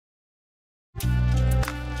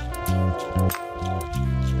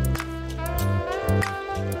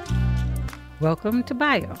Welcome to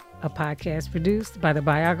Bio, a podcast produced by the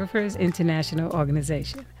Biographers International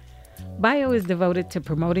Organization. Bio is devoted to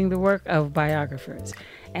promoting the work of biographers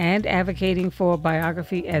and advocating for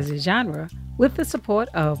biography as a genre with the support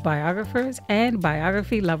of biographers and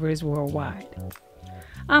biography lovers worldwide.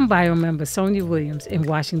 I'm Bio member Sonia Williams in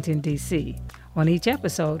Washington, D.C. On each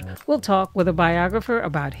episode, we'll talk with a biographer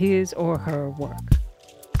about his or her work.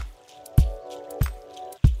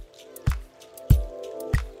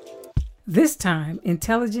 This time,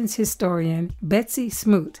 intelligence historian Betsy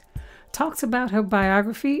Smoot talks about her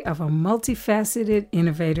biography of a multifaceted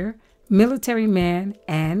innovator, military man,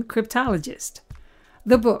 and cryptologist.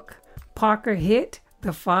 The book, Parker Hitt,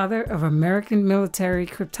 the Father of American Military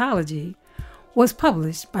Cryptology, was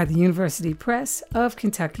published by the University Press of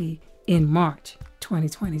Kentucky in March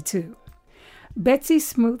 2022. Betsy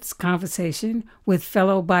Smoot's conversation with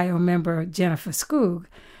fellow Bio member Jennifer Skoog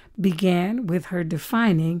began with her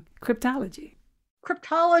defining cryptology.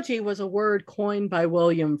 Cryptology was a word coined by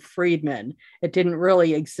William Friedman. It didn't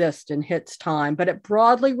really exist in Hitt's time, but it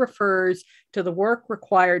broadly refers to the work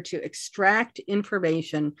required to extract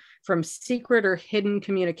information from secret or hidden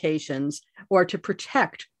communications or to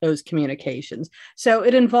protect those communications. So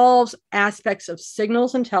it involves aspects of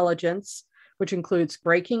signals intelligence, which includes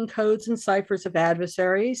breaking codes and ciphers of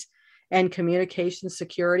adversaries, and communication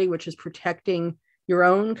security, which is protecting your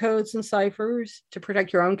own codes and ciphers to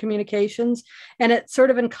protect your own communications. And it sort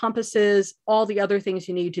of encompasses all the other things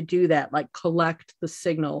you need to do that, like collect the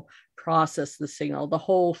signal, process the signal, the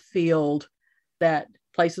whole field that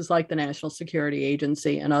places like the National Security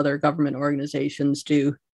Agency and other government organizations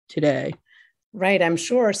do today. Right, I'm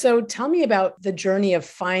sure. So tell me about the journey of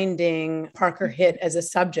finding Parker Hitt as a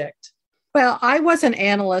subject. Well, I was an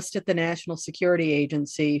analyst at the National Security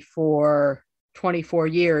Agency for 24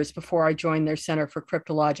 years before I joined their Center for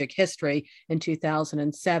Cryptologic History in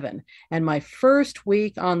 2007. And my first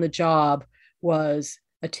week on the job was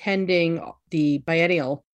attending the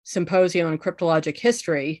biennial symposium on cryptologic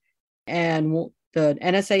history. And the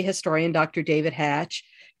NSA historian, Dr. David Hatch,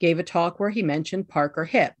 gave a talk where he mentioned Parker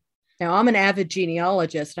Hitt. Now, I'm an avid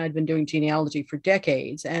genealogist, and I'd been doing genealogy for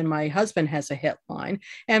decades, and my husband has a Hitt line.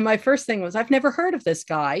 And my first thing was, I've never heard of this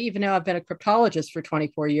guy, even though I've been a cryptologist for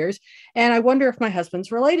 24 years, and I wonder if my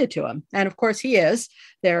husband's related to him. And of course, he is.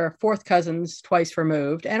 They're fourth cousins, twice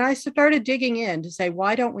removed. And I started digging in to say,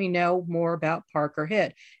 why don't we know more about Parker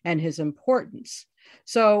Hitt and his importance?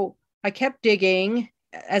 So I kept digging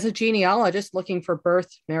as a genealogist, looking for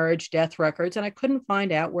birth, marriage, death records, and I couldn't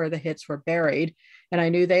find out where the Hitts were buried. And I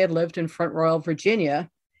knew they had lived in Front Royal, Virginia.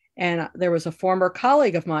 And there was a former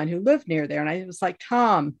colleague of mine who lived near there. And I was like,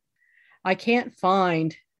 Tom, I can't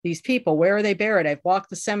find these people. Where are they buried? I've walked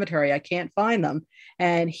the cemetery. I can't find them.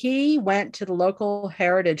 And he went to the local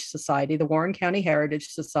Heritage Society, the Warren County Heritage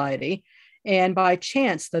Society. And by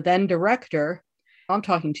chance, the then director, I'm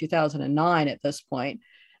talking 2009 at this point,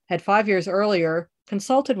 had 5 years earlier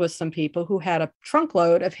consulted with some people who had a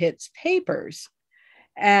trunkload of Hitt's papers.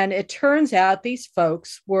 And it turns out these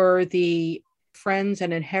folks were the friends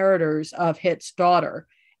and inheritors of Hitt's daughter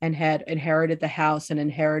and had inherited the house and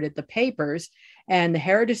inherited the papers. And the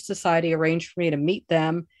Heritage Society arranged for me to meet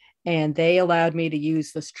them. And they allowed me to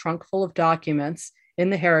use this trunk full of documents in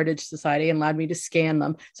the Heritage Society and allowed me to scan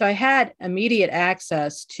them. So I had immediate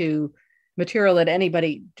access to material that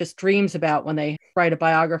anybody just dreams about when they write a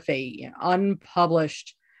biography,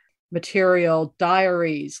 unpublished material,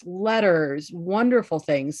 diaries, letters, wonderful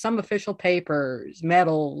things, some official papers,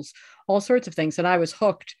 medals, all sorts of things. And I was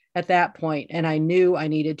hooked at that point, and I knew I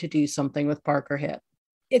needed to do something with Parker Hitt.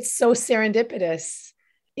 It's so serendipitous.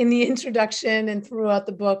 In the introduction and throughout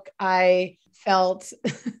the book, I felt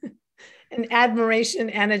an admiration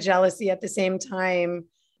and a jealousy at the same time,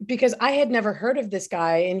 because I had never heard of this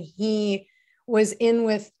guy, and he was in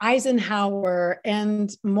with Eisenhower and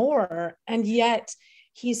more. And yet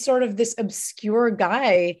he's sort of this obscure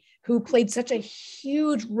guy who played such a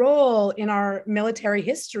huge role in our military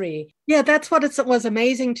history. Yeah, that's what it was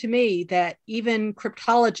amazing to me, that even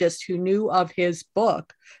cryptologists who knew of his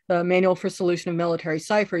book, the Manual for Solution of Military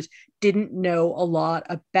Ciphers, didn't know a lot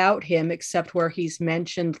about him, except where he's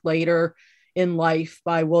mentioned later in life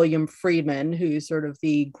by William Friedman, who's sort of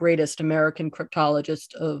the greatest American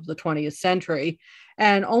cryptologist of the 20th century,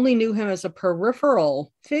 and only knew him as a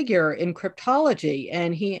peripheral figure in cryptology.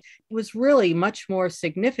 And he was really much more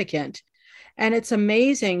significant. And it's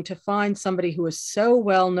amazing to find somebody who was so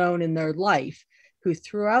well known in their life, who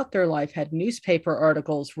throughout their life had newspaper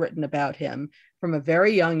articles written about him from a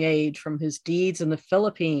very young age, from his deeds in the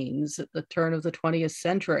Philippines at the turn of the 20th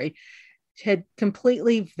century, had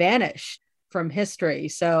completely vanished from history.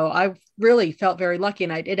 So I really felt very lucky.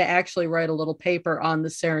 And I did actually write a little paper on the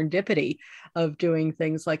serendipity of doing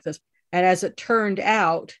things like this. And as it turned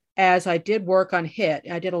out, as I did work on HIT,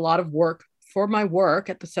 I did a lot of work for my work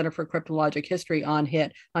at the Center for Cryptologic History on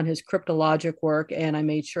HIT, on his cryptologic work, and I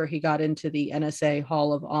made sure he got into the NSA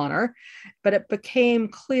Hall of Honor. But it became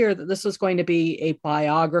clear that this was going to be a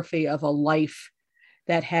biography of a life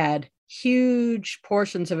that had huge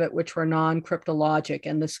portions of it which were non-cryptologic,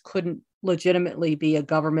 and this couldn't legitimately be a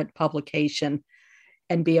government publication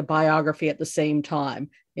and be a biography at the same time,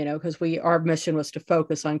 because our mission was to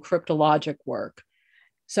focus on cryptologic work.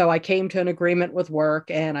 So I came to an agreement with work,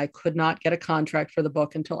 and I could not get a contract for the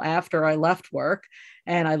book until after I left work.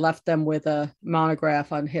 And I left them with a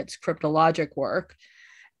monograph on HIT's cryptologic work.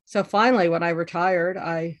 So finally, when I retired,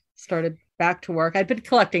 I started back to work. I'd been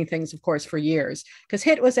collecting things, of course, for years because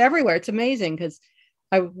HIT was everywhere. It's amazing because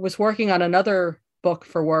I was working on another book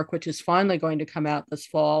for work, which is finally going to come out this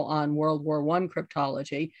fall on World War I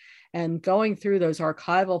cryptology. And going through those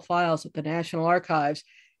archival files at the National Archives,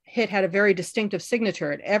 HIT had a very distinctive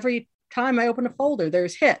signature. And every time I open a folder,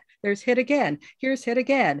 there's HIT again, here's HIT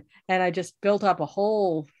again. And I just built up a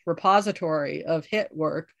whole repository of HIT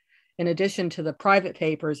work in addition to the private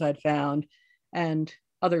papers I'd found and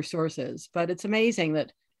other sources. But it's amazing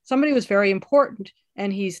that somebody was very important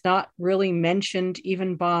and he's not really mentioned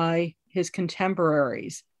even by his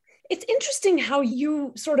contemporaries. It's interesting how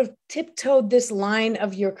you sort of tiptoed this line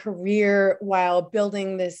of your career while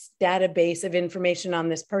building this database of information on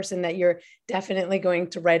this person that you're definitely going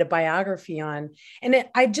to write a biography on. And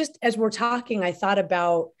as we're talking, I thought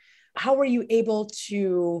about how were you able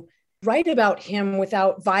to write about him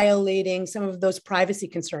without violating some of those privacy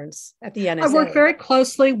concerns at the NSA? I worked very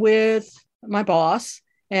closely with my boss,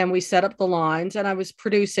 and we set up the lines, and I was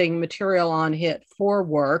producing material on HIT for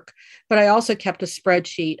work, but I also kept a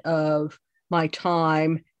spreadsheet of my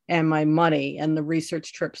time and my money and the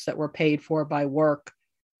research trips that were paid for by work.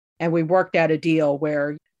 And we worked out a deal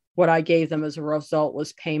where what I gave them as a result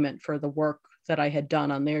was payment for the work that I had done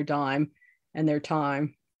on their dime and their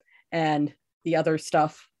time. And the other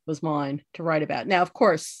stuff was mine to write about. Now, of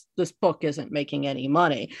course, this book isn't making any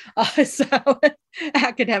money. So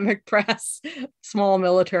academic press, small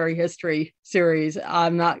military history series,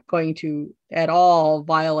 I'm not going to at all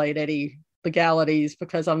violate any legalities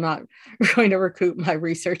because I'm not going to recoup my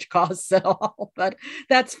research costs at all, but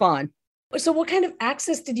that's fine. So what kind of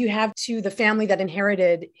access did you have to the family that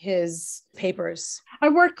inherited his papers? I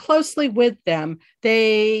worked closely with them.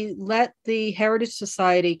 They let the Heritage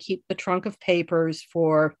Society keep the trunk of papers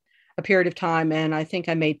for a period of time. And I think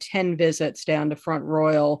I made 10 visits down to Front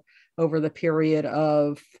Royal over the period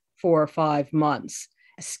of 4 or 5 months,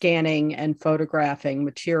 scanning and photographing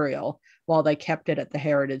material while they kept it at the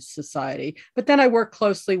Heritage Society. But then I worked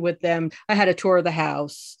closely with them. I had a tour of the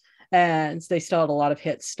house, and they still had a lot of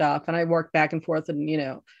HIT stuff. And I worked back and forth,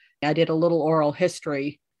 and, I did a little oral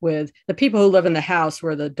history with the people who live in the house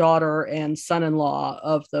were the daughter and son-in-law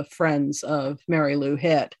of the friends of Mary Lou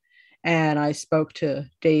HIT. And I spoke to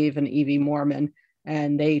Dave and Evie Mormon,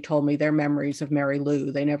 and they told me their memories of Mary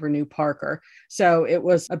Lou. They never knew Parker. So it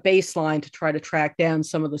was a baseline to try to track down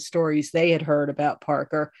some of the stories they had heard about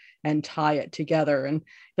Parker and tie it together. And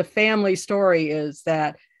the family story is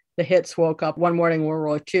that the HITs woke up one morning in World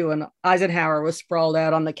War II and Eisenhower was sprawled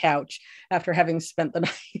out on the couch after having spent the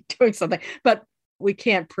night doing something. But we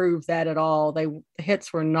can't prove that at all. The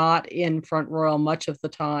HITs were not in Front Royal much of the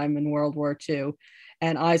time in World War II,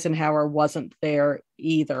 and Eisenhower wasn't there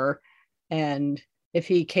either. And if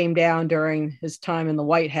he came down during his time in the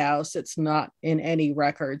White House, it's not in any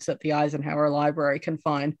records that the Eisenhower Library can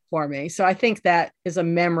find for me. So I think that is a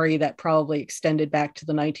memory that probably extended back to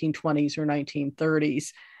the 1920s or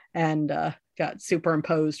 1930s. And got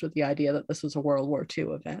superimposed with the idea that this was a World War II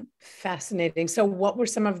event. Fascinating. So what were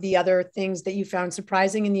some of the other things that you found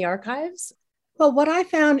surprising in the archives? Well, what I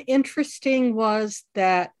found interesting was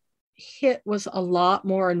that HIT was a lot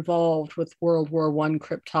more involved with World War I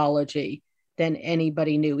cryptology than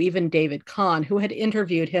anybody knew. Even David Kahn, who had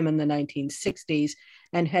interviewed him in the 1960s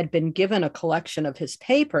and had been given a collection of his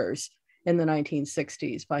papers in the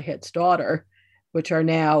 1960s by HIT's daughter, which are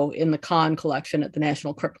now in the Kahn collection at the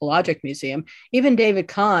National Cryptologic Museum. Even David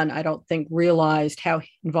Kahn, I don't think, realized how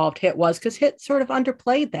involved HIT was because HIT sort of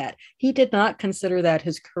underplayed that. He did not consider that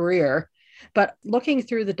his career. But looking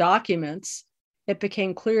through the documents, it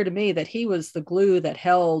became clear to me that he was the glue that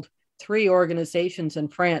held 3 organizations in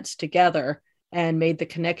France together and made the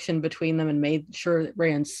connection between them and made sure it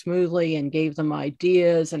ran smoothly and gave them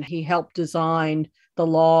ideas. And he helped design the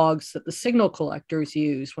logs that the signal collectors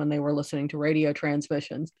used when they were listening to radio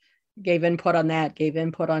transmissions. gave input on that, gave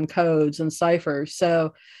input on codes and ciphers.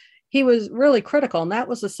 So he was really critical. And that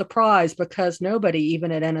was a surprise because nobody,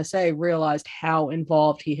 even at NSA, realized how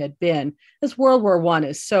involved he had been. This World War I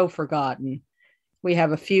is so forgotten. We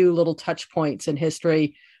have a few little touch points in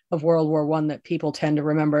history of World War I that people tend to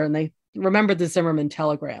remember, and they remember the Zimmerman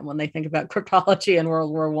telegram when they think about cryptology in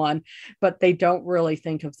World War I, but they don't really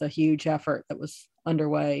think of the huge effort that was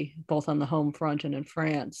underway both on the home front and in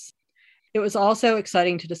France. It was also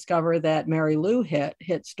exciting to discover that Mary Lou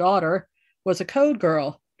Hitt's daughter, was a code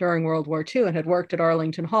girl during World War II and had worked at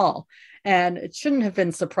Arlington Hall. And it shouldn't have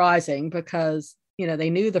been surprising because, they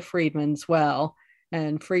knew the Friedmans well,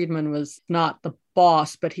 and Friedman was not the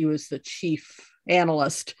boss, but he was the chief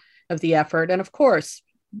analyst of the effort. And of course,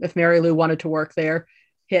 if Mary Lou wanted to work there,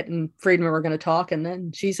 Hitt and Friedman were going to talk, and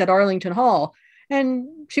then she's at Arlington Hall. And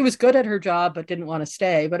she was good at her job, but didn't want to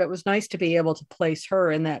stay. But it was nice to be able to place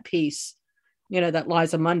her in that piece, that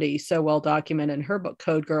Liza Mundy so well documented in her book,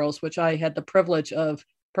 Code Girls, which I had the privilege of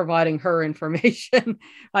providing her information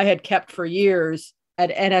I had kept for years.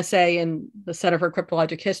 At NSA and the Center for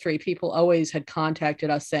Cryptologic History, people always had contacted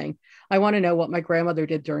us saying, I want to know what my grandmother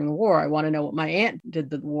did during the war. I want to know what my aunt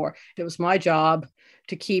did in the war. It was my job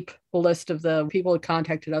to keep a list of the people who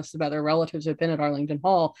contacted us about their relatives who had been at Arlington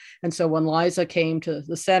Hall. And so when Liza came to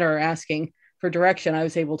the center asking for direction, I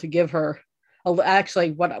was able to give her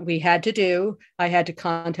actually what we had to do. I had to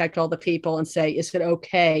contact all the people and say, is it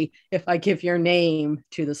okay if I give your name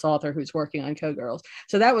to this author who's working on Code Girls?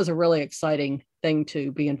 So that was a really exciting thing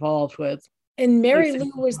to be involved with. And Mary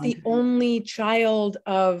Lou was the only child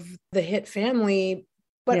of the Hitt family,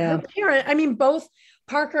 but her parent, both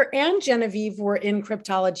Parker and Genevieve were in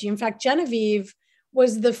cryptology. In fact, Genevieve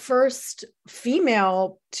was the first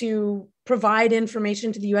female to provide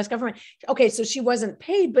information to the US government. Okay, so she wasn't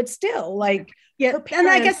paid, but still, and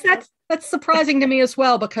I guess that's surprising to me as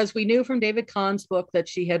well, because we knew from David Kahn's book that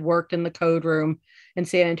she had worked in the code room in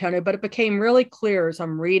San Antonio, but it became really clear as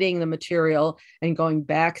I'm reading the material and going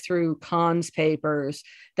back through Kahn's papers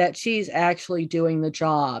that she's actually doing the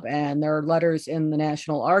job. And there are letters in the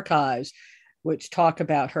National Archives which talk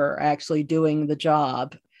about her actually doing the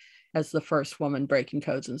job as the first woman breaking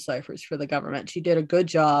codes and ciphers for the government. She did a good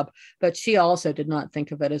job, but she also did not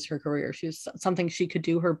think of it as her career. She was something she could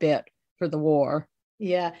do her bit for the war.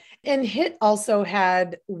 Yeah. And Hitt also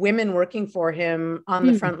had women working for him on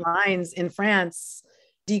the front lines in France,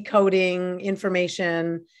 decoding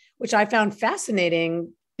information, which I found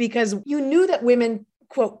fascinating because you knew that women,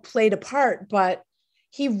 quote, played a part, but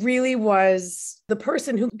he really was the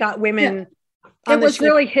person who got women. Yeah. It was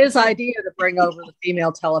really his idea to bring over the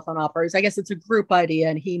female telephone operators. I guess it's a group idea,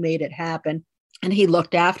 and he made it happen, and he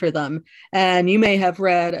looked after them. And you may have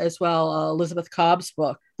read as well Elizabeth Cobb's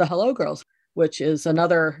book, The Hello Girls, which is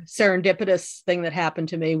another serendipitous thing that happened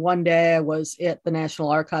to me. One day I was at the National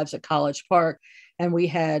Archives at College Park, and we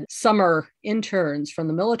had summer interns from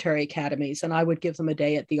the military academies, and I would give them a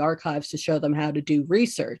day at the archives to show them how to do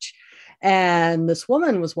research. And this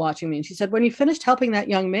woman was watching me, and she said, when you finished helping that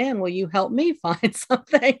young man, will you help me find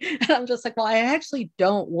something? And I'm just like, well, I actually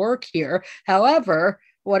don't work here. However,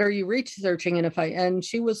 what are you researching? And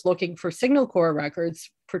she was looking for Signal Corps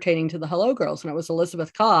records pertaining to the Hello Girls, and it was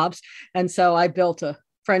Elizabeth Cobb's. And so I built a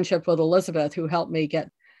friendship with Elizabeth, who helped me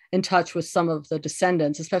get in touch with some of the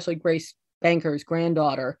descendants, especially Grace Banker's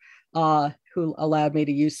granddaughter, who allowed me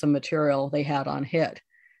to use some material they had on Hitt.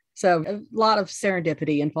 So a lot of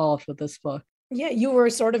serendipity involved with this book. Yeah, you were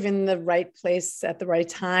sort of in the right place at the right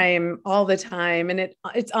time all the time. And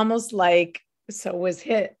it's almost like, so was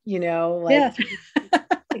Hitt, he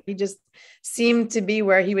just seemed to be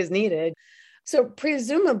where he was needed. So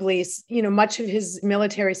presumably, much of his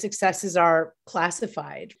military successes are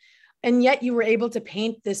classified. And yet you were able to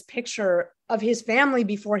paint this picture of his family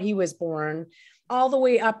before he was born, all the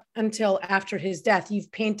way up until after his death.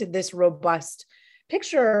 You've painted this robust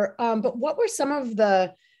picture, but what were some of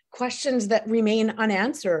the questions that remain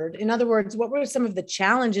unanswered? In other words, what were some of the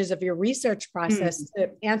challenges of your research process to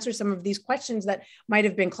answer some of these questions that might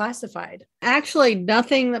have been classified? Actually,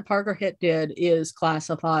 nothing that Parker Hitt did is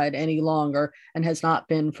classified any longer and has not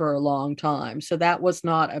been for a long time. So that was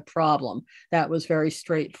not a problem. That was very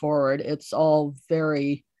straightforward. It's all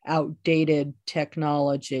very outdated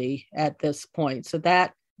technology at this point. So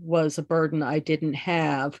that was a burden I didn't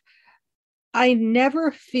have. I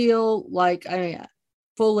never feel like I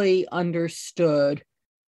fully understood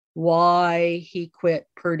why he quit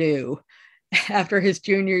Purdue after his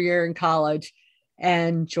junior year in college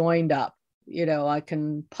and joined up. I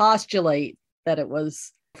can postulate that it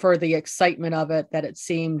was for the excitement of it, that it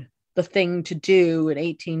seemed the thing to do in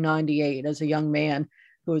 1898 as a young man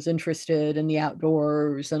who was interested in the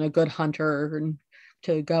outdoors and a good hunter, and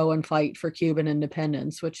to go and fight for Cuban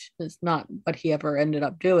independence, which is not what he ever ended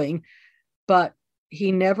up doing. But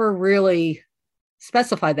he never really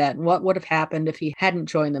specified that and what would have happened if he hadn't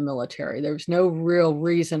joined the military. There was no real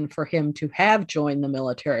reason for him to have joined the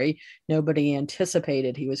military. Nobody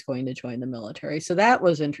anticipated he was going to join the military. So that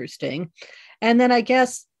was interesting. And then I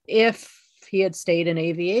guess if he had stayed in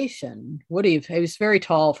aviation, would he have? He was very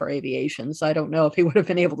tall for aviation. So I don't know if he would have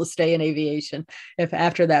been able to stay in aviation if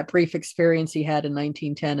after that brief experience he had in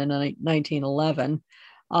 1910 and 1911.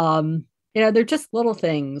 They're just little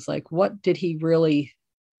things like, what did he really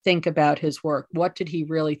think about his work? What did he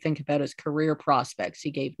really think about his career prospects? He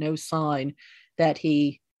gave no sign that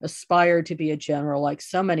he aspired to be a general like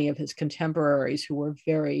so many of his contemporaries who were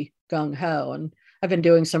very gung-ho. And I've been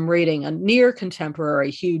doing some reading. A near contemporary,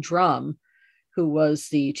 Hugh Drum, who was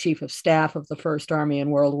the chief of staff of the First Army in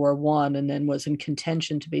World War I, and then was in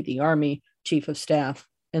contention to be the Army chief of staff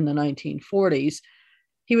in the 1940s.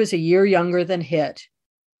 He was a year younger than Hitt.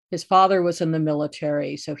 His father was in the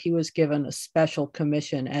military, so he was given a special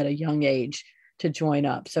commission at a young age to join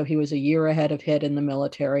up. So he was a year ahead of Hitt in the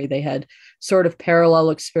military. They had sort of parallel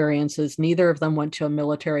experiences. Neither of them went to a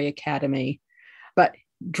military academy, but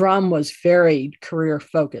Drum was very career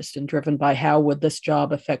focused and driven by how would this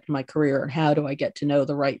job affect my career and how do I get to know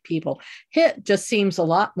the right people. Hitt just seems a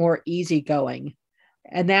lot more easygoing.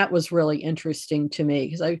 And that was really interesting to me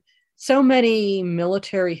because so many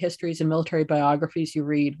military histories and military biographies you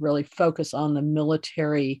read really focus on the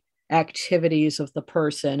military activities of the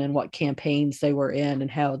person and what campaigns they were in and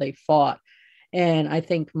how they fought. And I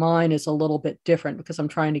think mine is a little bit different because I'm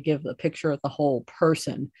trying to give the picture of the whole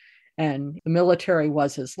person. And the military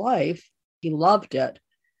was his life. He loved it,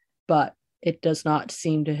 but it does not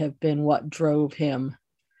seem to have been what drove him.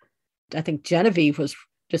 I think Genevieve was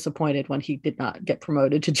disappointed when he did not get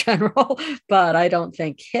promoted to general, but I don't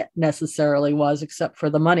think Hitt necessarily was, except for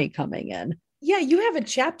the money coming in. Yeah, you have a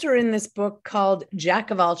chapter in this book called Jack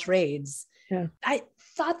of All Trades. Yeah. I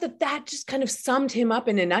thought that just kind of summed him up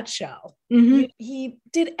in a nutshell. Mm-hmm. He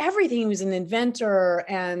did everything. He was an inventor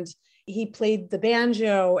and he played the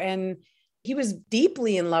banjo and he was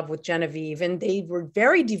deeply in love with Genevieve and they were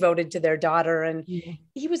very devoted to their daughter. And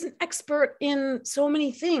he was an expert in so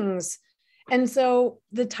many things. And so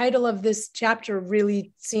the title of this chapter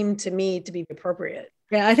really seemed to me to be appropriate.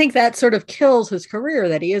 Yeah, I think that sort of kills his career,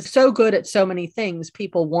 that he is so good at so many things.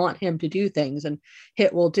 People want him to do things and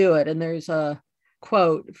Hitt will do it. And there's a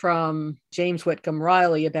quote from James Whitcomb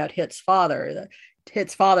Riley about Hitt's father.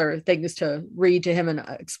 Hitt's father things to read to him and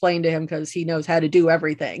explain to him because he knows how to do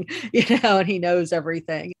everything, and he knows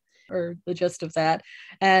everything, or the gist of that.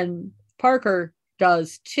 And Parker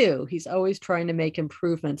does too. He's always trying to make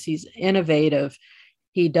improvements. He's innovative.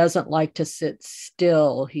 He doesn't like to sit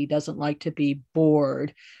still. He doesn't like to be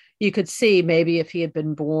bored. You could see maybe if he had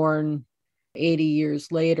been born 80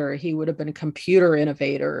 years later, he would have been a computer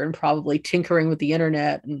innovator and probably tinkering with the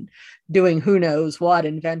internet and doing who knows what,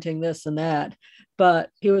 inventing this and that.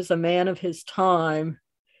 But he was a man of his time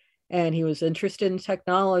and he was interested in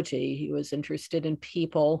technology. He was interested in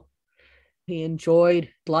people. He enjoyed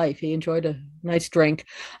life. He enjoyed a nice drink.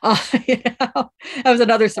 That was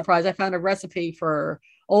another surprise. I found a recipe for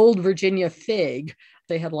Old Virginia fig.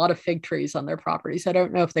 They had a lot of fig trees on their properties. I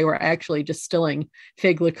don't know if they were actually distilling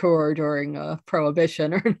fig liqueur during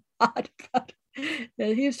Prohibition or not, but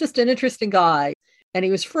he was just an interesting guy. And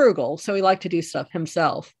he was frugal, so he liked to do stuff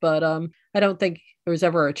himself. But I don't think there was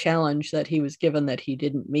ever a challenge that he was given that he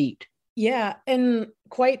didn't meet. Yeah, and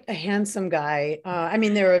quite a handsome guy.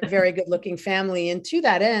 They're a very good looking family. And to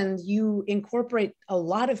that end, you incorporate a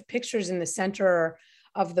lot of pictures in the center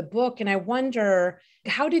of the book. And I wonder,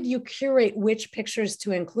 how did you curate which pictures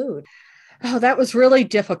to include? Oh, that was really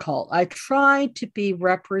difficult. I tried to be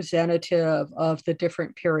representative of the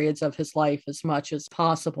different periods of his life as much as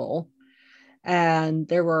possible. And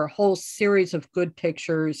there were a whole series of good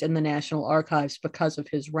pictures in the National Archives because of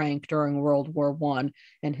his rank during World War I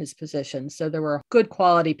and his position. So there were good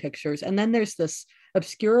quality pictures. And then there's this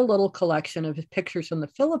obscure little collection of pictures from the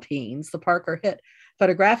Philippines, the Parker Hitt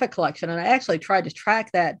photographic collection. And I actually tried to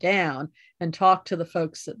track that down and talk to the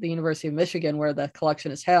folks at the University of Michigan where the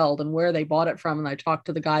collection is held and where they bought it from. And I talked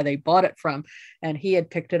to the guy they bought it from, and he had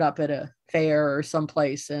picked it up at a fair or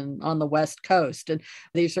someplace on the West Coast. And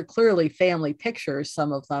these are clearly family pictures,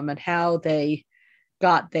 some of them, and how they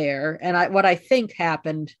got there. And what I think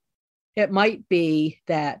happened, it might be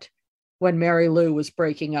that when Mary Lou was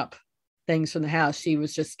breaking up things from the house, she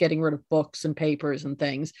was just getting rid of books and papers and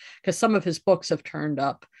things, because some of his books have turned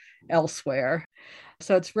up elsewhere.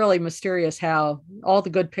 So it's really mysterious how all the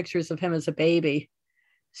good pictures of him as a baby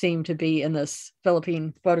seemed to be in this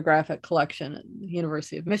Philippine photographic collection at the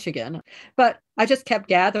University of Michigan. But I just kept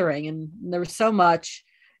gathering, and there was so much,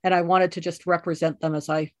 and I wanted to just represent them as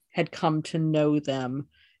I had come to know them,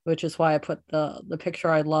 which is why I put the picture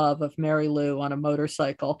I love of Mary Lou on a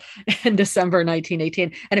motorcycle in December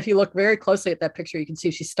 1918. And if you look very closely at that picture, you can see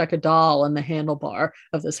she stuck a doll in the handlebar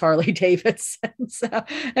of this Harley Davidson. So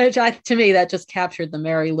to me, that just captured the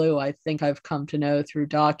Mary Lou I think I've come to know through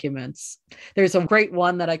documents. There's a great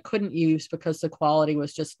one that I couldn't use because the quality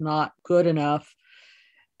was just not good enough.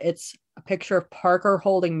 It's a picture of Parker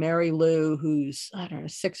holding Mary Lou, who's, I don't know,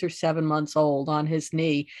 6 or 7 months old, on his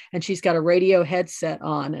knee. And she's got a radio headset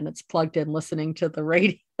on and it's plugged in listening to the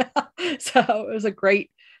radio. So it was a great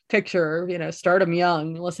picture, start 'em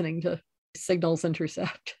young, listening to Signals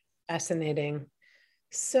Intercept. Fascinating.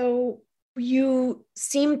 So you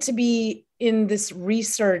seem to be in this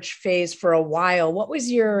research phase for a while. What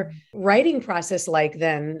was your writing process like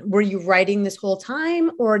then? Were you writing this whole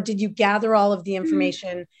time, or did you gather all of the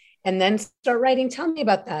information and then start writing? Tell me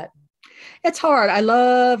about that. It's hard. I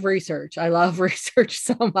love research. I love research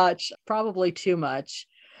so much, probably too much.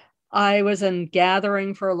 I was in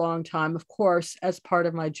gathering for a long time, of course, as part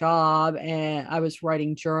of my job. And I was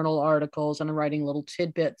writing journal articles and writing little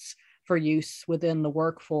tidbits for use within the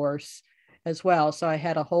workforce as well. So I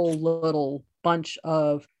had a whole little bunch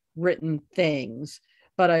of written things,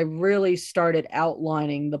 but I really started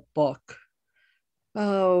outlining the book.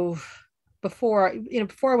 Before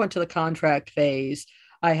I went to the contract phase,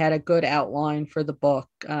 I had a good outline for the book.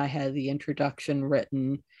 I had the introduction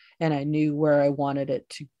written and I knew where I wanted it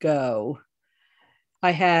to go.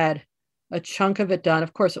 I had a chunk of it done.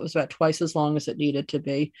 Of course, it was about twice as long as it needed to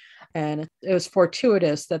be. And it was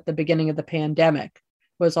fortuitous that the beginning of the pandemic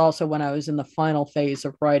was also when I was in the final phase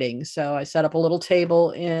of writing. So I set up a little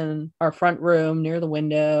table in our front room near the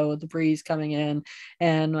window with the breeze coming in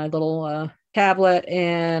and my little tablet,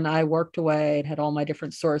 and I worked away and had all my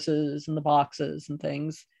different sources and the boxes and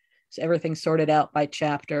things. So everything sorted out by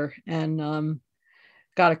chapter, and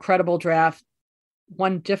got a credible draft.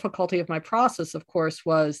 One difficulty of my process, of course,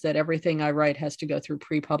 was that everything I write has to go through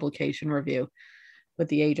pre-publication review with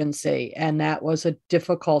the agency. And that was a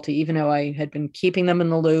difficulty, even though I had been keeping them in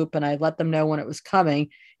the loop and I let them know when it was coming.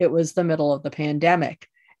 It was the middle of the pandemic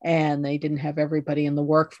and they didn't have everybody in the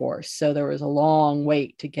workforce. So there was a long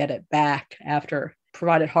wait to get it back after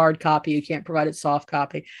provided hard copy. You can't provide it soft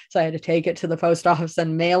copy. So I had to take it to the post office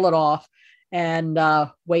and mail it off and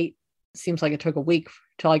wait. Seems like it took a week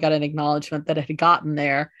till I got an acknowledgement that it had gotten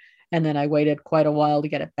there. And then I waited quite a while to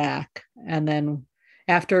get it back. And then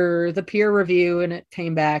after the peer review and it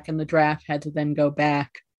came back, and the draft had to then go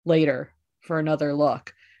back later for another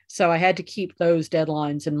look. So I had to keep those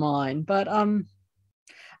deadlines in mind. But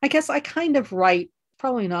I guess I kind of write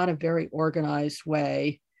probably not a very organized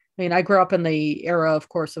way. I mean, I grew up in the era, of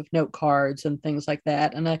course, of note cards and things like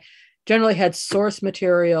that. And I generally had source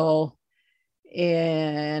material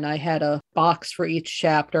and I had a box for each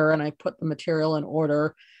chapter and I put the material in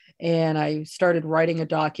order. And I started writing a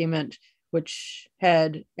document which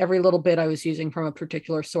had every little bit I was using from a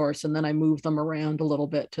particular source. And then I moved them around a little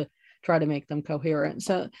bit to try to make them coherent.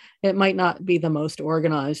 So it might not be the most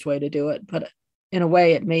organized way to do it, but in a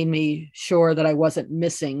way it made me sure that I wasn't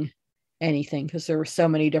missing anything because there were so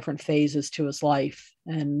many different phases to his life.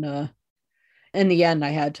 And in the end,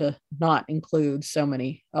 I had to not include so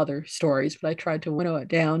many other stories, but I tried to winnow it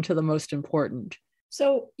down to the most important.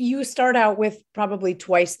 So you start out with probably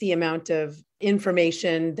twice the amount of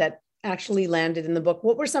information that actually landed in the book.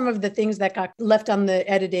 What were some of the things that got left on the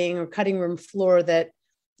editing or cutting room floor that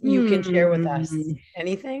you can share with us?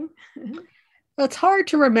 Anything? Well, it's hard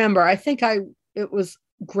to remember. I think it was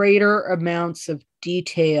greater amounts of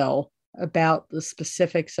detail about the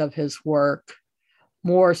specifics of his work,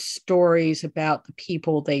 more stories about the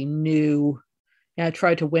people they knew. And I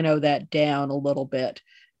tried to winnow that down a little bit,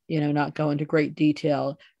 not go into great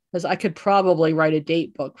detail, because I could probably write a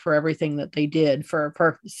date book for everything that they did for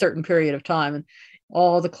a certain period of time. And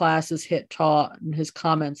all the classes hit taught and his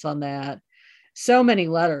comments on that. So many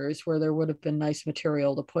letters where there would have been nice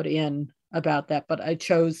material to put in about that, but I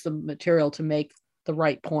chose the material to make the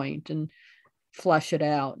right point and flesh it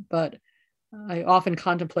out. But I often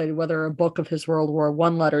contemplated whether a book of his World War I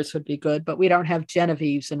letters would be good, but we don't have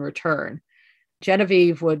Genevieve's in return.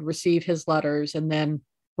 Genevieve would receive his letters and then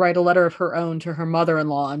write a letter of her own to her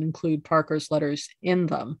mother-in-law and include Parker's letters in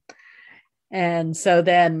them. And so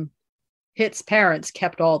then Hit's parents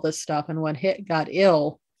kept all this stuff. And when Hit got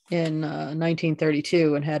ill in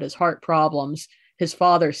 1932 and had his heart problems, his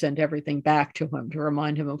father sent everything back to him to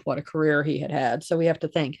remind him of what a career he had had. So we have to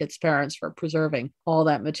thank Hit's parents for preserving all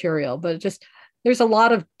that material. But just there's a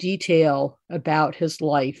lot of detail about his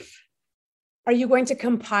life. Are you going to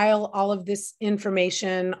compile all of this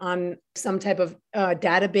information on some type of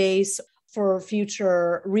database for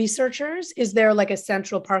future researchers? Is there like a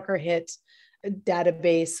central Parker Hitt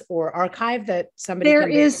database or archive that somebody There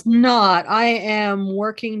is not. I am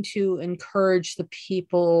working to encourage the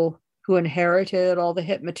people who inherited all the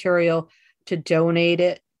Hitt material to donate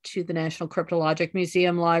it to the National Cryptologic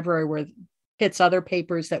Museum Library, where Hitt's other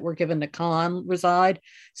papers that were given to Kahn reside,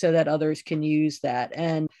 so that others can use that.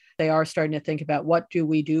 And they are starting to think about, what do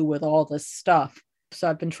we do with all this stuff? So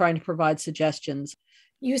I've been trying to provide suggestions.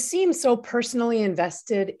 You seem so personally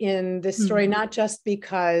invested in this story, not just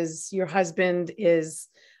because your husband is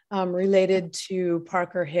related to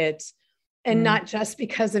Parker Hitt, and not just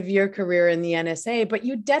because of your career in the NSA, but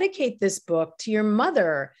you dedicate this book to your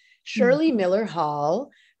mother, Shirley Miller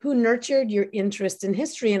Hall, who nurtured your interest in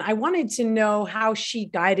history. And I wanted to know how she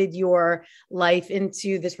guided your life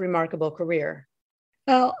into this remarkable career.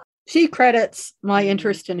 Well, she credits my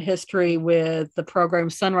interest in history with the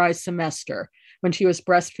program Sunrise Semester, when she was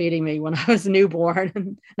breastfeeding me when I was newborn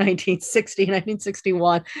in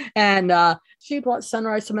 1961. And she'd watch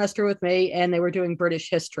Sunrise Semester with me, and they were doing British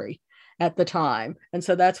history at the time. And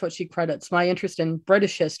so that's what she credits my interest in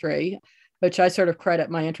British history, which I sort of credit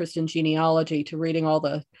my interest in genealogy to reading all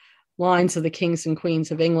the lines of the kings and queens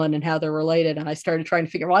of England and how they're related. And I started trying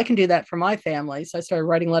to figure, well, I can do that for my family. So I started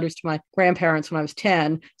writing letters to my grandparents when I was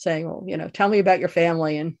 10 saying, well, tell me about your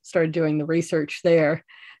family, and started doing the research there.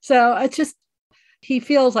 So it's just, he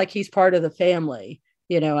feels like he's part of the family.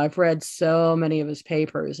 I've read so many of his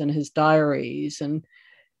papers and his diaries, and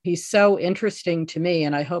he's so interesting to me,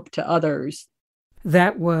 and I hope to others.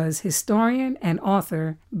 That was historian and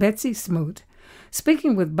author Betsy Smoot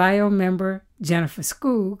speaking with bio member Jennifer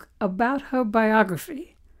Skoog about her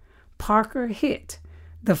biography, Parker Hitt,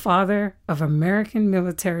 the Father of American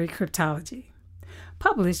Military Cryptology,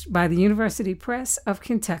 published by the University Press of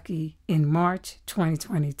Kentucky in March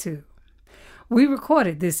 2022. We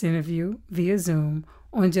recorded this interview via Zoom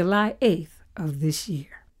on July 8th of this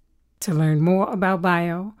year. To learn more about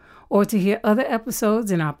bio or to hear other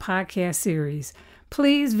episodes in our podcast series,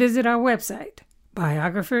 please visit our website,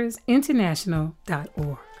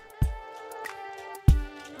 biographersinternational.org.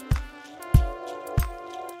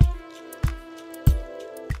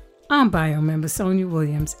 I'm bio member Sonia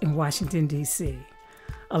Williams in Washington, D.C.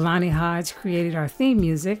 Alani Hodge created our theme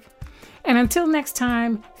music. And until next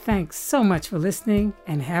time, thanks so much for listening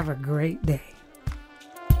and have a great day.